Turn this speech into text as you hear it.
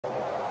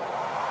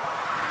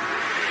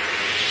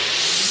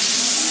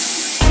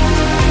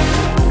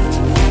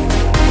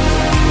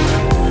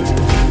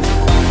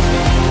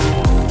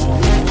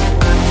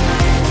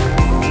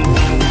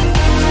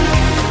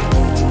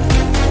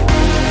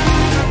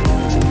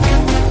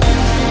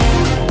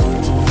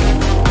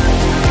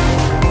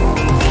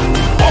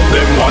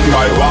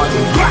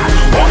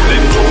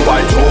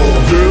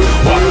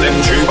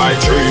tree by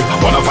tree.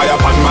 Wanna fire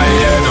upon my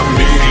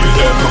enemy.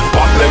 Them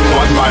pop them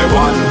one by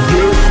one,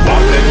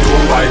 pop them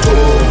two by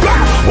two,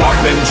 pop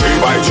them three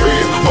by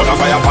three. Wanna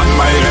fire upon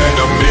my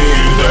enemy.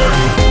 Them.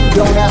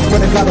 Don't ask for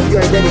the God of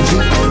your identity.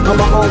 I'm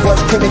my own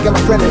worst critic and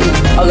my frenemy.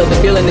 I love the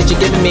feeling that you're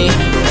giving me.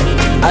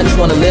 I just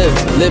wanna live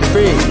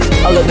free.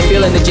 I love the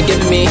feeling that you're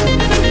giving me.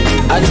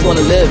 I just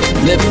wanna live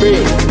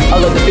free. I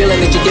love the feeling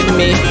that you're giving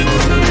me.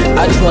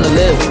 I just wanna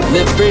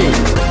live free.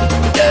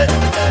 Yeah.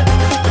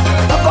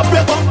 Cock up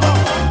your bumper.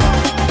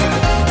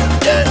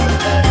 Yeah.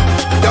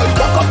 Girl,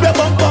 cock up your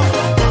bumper.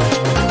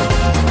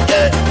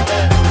 Yeah.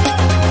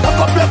 Cock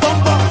up your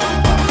bumper.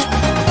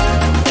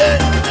 Yeah.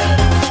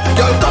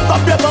 Girl, cock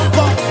up your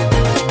bumper.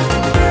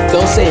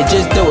 Don't say it,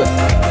 just do it.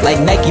 Like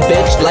Nike,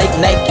 bitch, like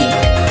Nike.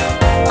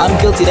 I'm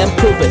guilty, then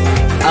prove it.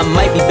 I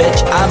might be,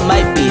 bitch, I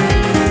might be.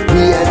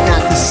 We are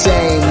not the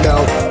same,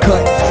 no.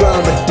 Cut from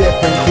a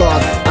different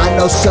cloth. I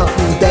know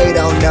something they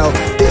don't know.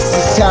 This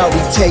is how we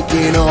take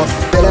it off.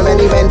 Better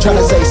many men trying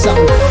to say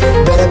something.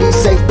 Better be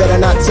safe, better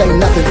not say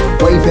nothing.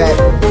 Way back,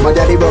 my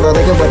daddy rolled a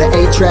Lincoln with an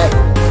 8-track.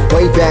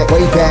 Way back,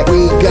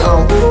 we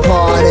gon'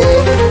 party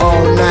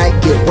all night,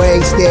 get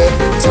wasted,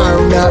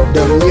 turn up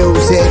the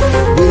music.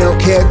 We don't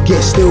care,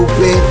 get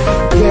stupid.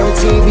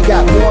 Guaranteed we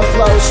got more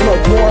flow,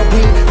 smoke more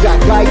weed. Got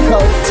Geico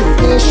to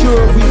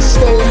ensure we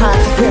stay high.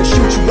 Can't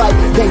shoot you like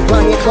they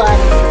Bonnie and Clyde.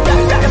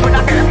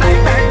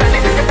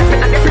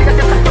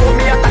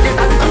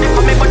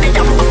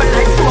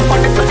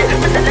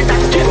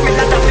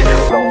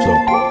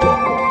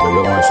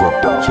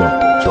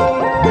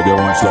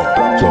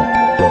 Slow.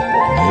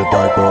 You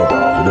type up,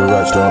 you the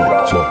right strong,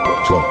 slow.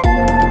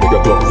 Take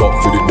your clothes off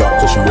for the dark,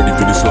 so she ready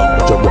for the slump.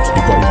 Watch your reps,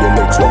 divide your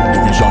legs, long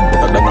division,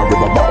 better than a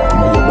river back.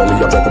 From your belly,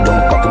 you're driving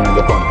down, cocking in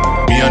your pan.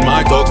 Me and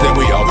my dogs, then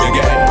we out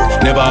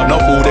again. Never have no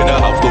food in the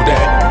house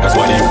today. That's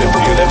why you them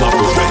feel them up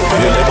to bed.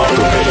 Feel them up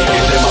to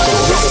bed.